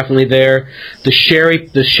 definitely there. The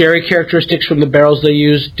sherry characteristics from the barrels they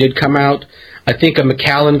used did come out. I think a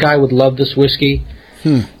Macallan guy would love this whiskey.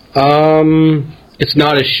 It's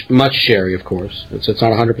not as much sherry, of course. It's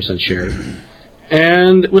not 100% sherry.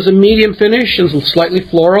 And it was a medium finish and slightly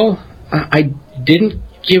floral. I didn't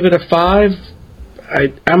give it a 5.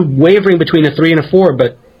 I'm wavering between a 3 and a 4,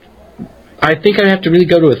 but I think I'd have to really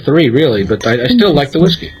go to a 3, really. But I still like the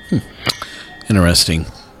whiskey. Interesting.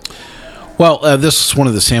 Well, this is one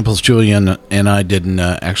of the samples Julian and I didn't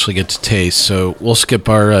actually get to taste, so we'll skip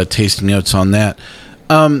our tasting notes on that.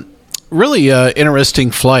 Really interesting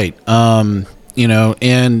flight, and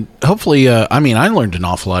hopefully, I learned an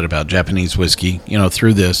awful lot about Japanese whiskey,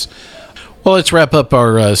 through this. Well, let's wrap up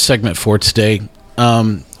our segment for today.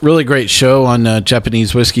 Really great show on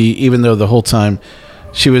Japanese whiskey, even though the whole time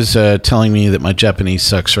she was telling me that my Japanese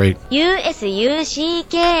sucks, right?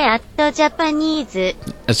 USUCK at Japanese.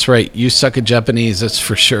 That's right. You suck at Japanese, that's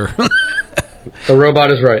for sure. The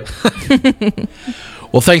robot is right.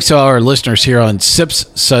 Well, thanks to our listeners here on Sips,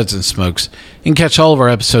 Suds, and Smokes. You can catch all of our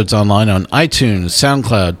episodes online on iTunes,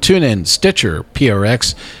 SoundCloud, TuneIn, Stitcher,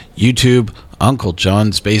 PRX, YouTube, Uncle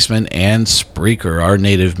John's Basement, and Spreaker, our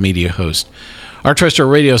native media host. Our terrestrial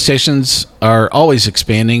radio stations are always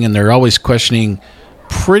expanding, and they're always questioning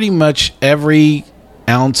pretty much every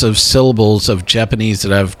ounce of syllables of Japanese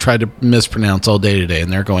that I've tried to mispronounce all day today,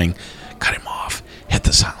 and they're going, cut him off, hit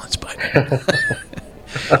the silence button.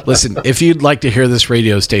 Listen, if you'd like to hear this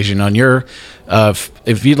radio station on your,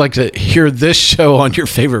 if you'd like to hear this show on your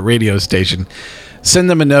favorite radio station, send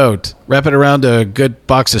them a note, wrap it around a good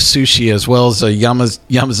box of sushi as well as a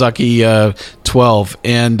Yamazaki 12,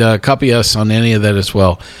 and copy us on any of that as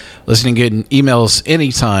well. Listening and emails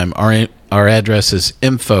anytime. Our address is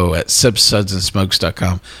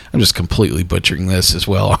info@sipsudsandsmokes.com. I'm just completely butchering this as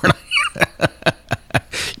well, aren't I?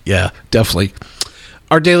 Yeah, definitely.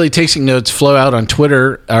 Our daily tasting notes flow out on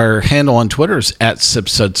Twitter. Our handle on Twitter is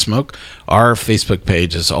 @SipSudSmoke. Our Facebook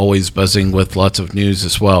page is always buzzing with lots of news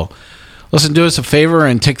as well. Listen, do us a favor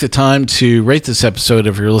and take the time to rate this episode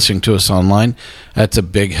if you're listening to us online. That's a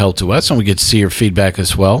big help to us, and we get to see your feedback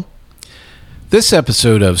as well. This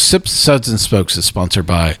episode of Sips, Suds, and Smokes is sponsored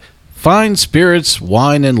by Fine Spirits,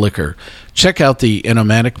 Wine, and Liquor. Check out the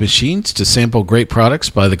Enomatic machines to sample great products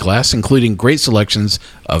by the glass, including great selections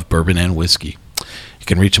of bourbon and whiskey. You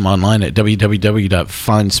can reach them online at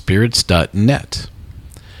www.finespirits.net.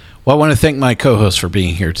 Well, I want to thank my co-host for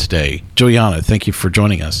being here today. Juliana, thank you for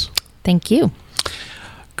joining us. Thank you.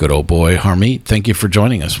 Good old boy Harmeet, thank you for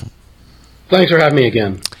joining us. Thanks for having me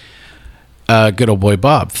again. Good old boy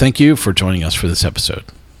Bob, thank you for joining us for this episode.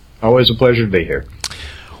 Always a pleasure to be here.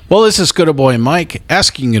 Well, this is Good Old Boy Mike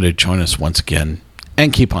asking you to join us once again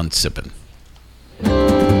and keep on sipping.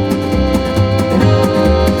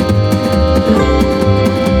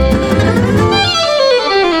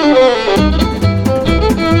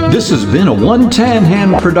 This has been a One Tan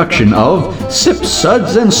Hand production of Sips,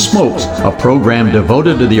 Suds, and Smokes, a program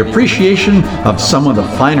devoted to the appreciation of some of the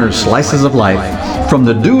finer slices of life. From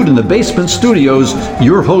the Dude in the Basement Studios,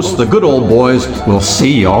 your hosts, the Good Old Boys, will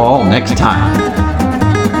see you all next time.